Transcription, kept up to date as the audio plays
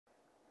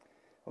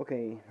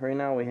Okay, right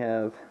now we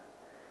have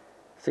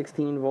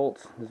 16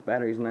 volts. This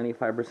battery's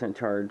 95%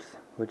 charged,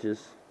 which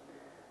is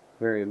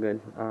very good.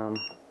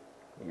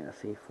 Yeah,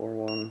 see,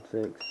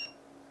 416.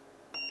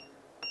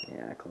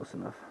 Yeah, close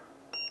enough.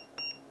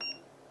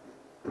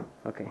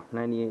 Okay,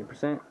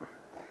 98%.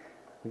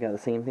 We got the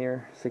same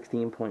here,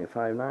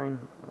 16.59.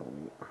 Oh,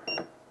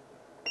 wait.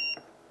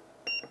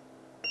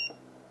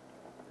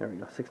 There we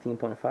go,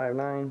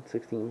 16.59,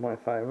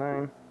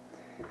 16.59.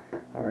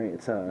 Alright,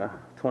 it's a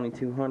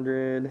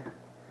 2200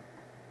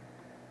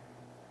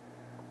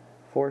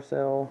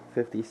 4-cell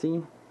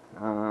 50C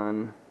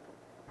on,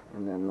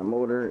 and then the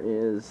motor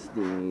is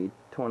the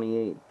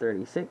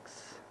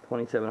 2836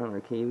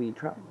 2700 kV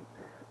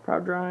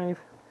prop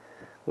drive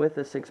with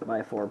a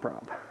 6x4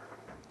 prop.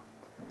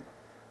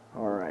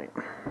 Alright,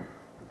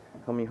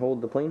 help me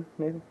hold the plane,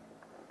 Nathan.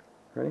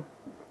 Ready?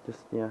 Just,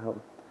 yeah,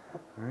 help.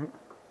 Alright.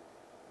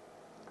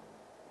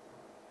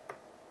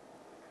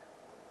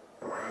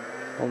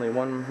 Only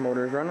one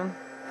motor is running,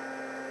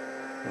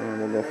 and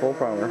we'll go full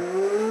power.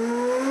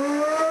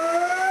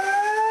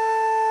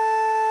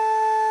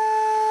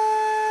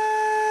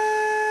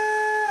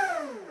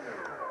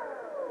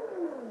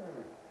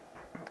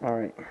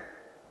 Alright,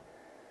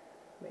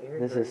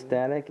 this is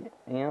static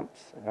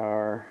amps.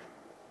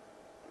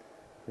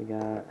 We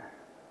got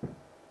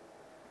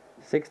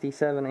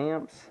 67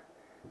 amps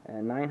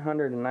and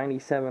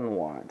 997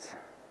 watts.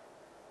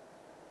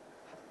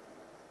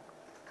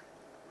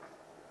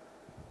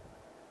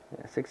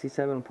 Yeah,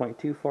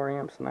 67.24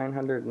 amps,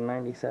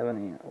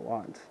 997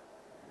 watts.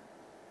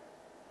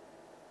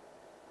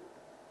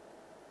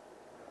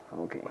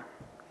 Okay.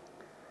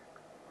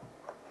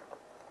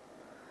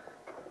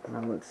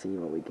 Now let's see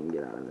what we can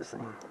get out of this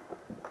thing.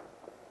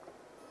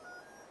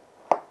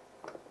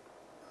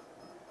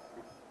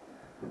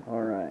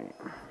 Alright.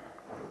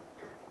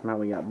 Now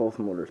we got both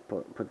motors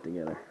put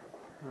together.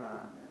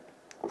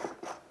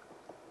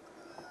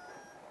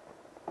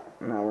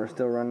 Now we're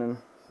still running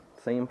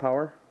same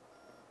power,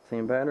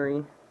 same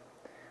battery.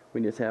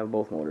 We just have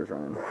both motors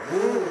running.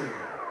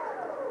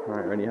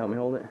 Alright, ready to help me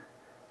hold it?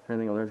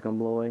 Anything over there's gonna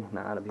blow away?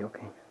 Nah, it'll be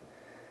okay.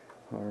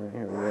 Alright,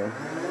 here we go.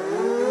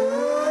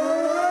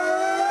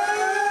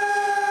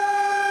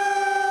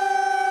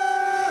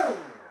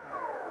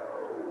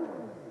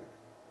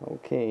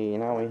 Okay,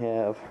 now we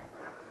have,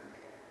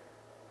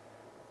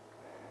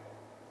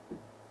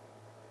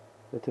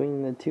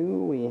 between the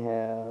two we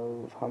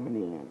have, how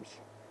many amps?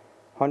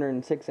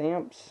 106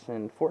 amps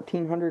and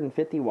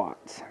 1450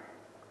 watts.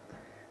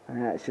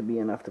 And that should be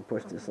enough to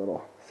push this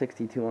little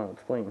 62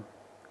 ounce plane.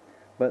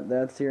 But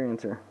that's your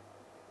answer.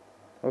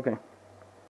 Okay.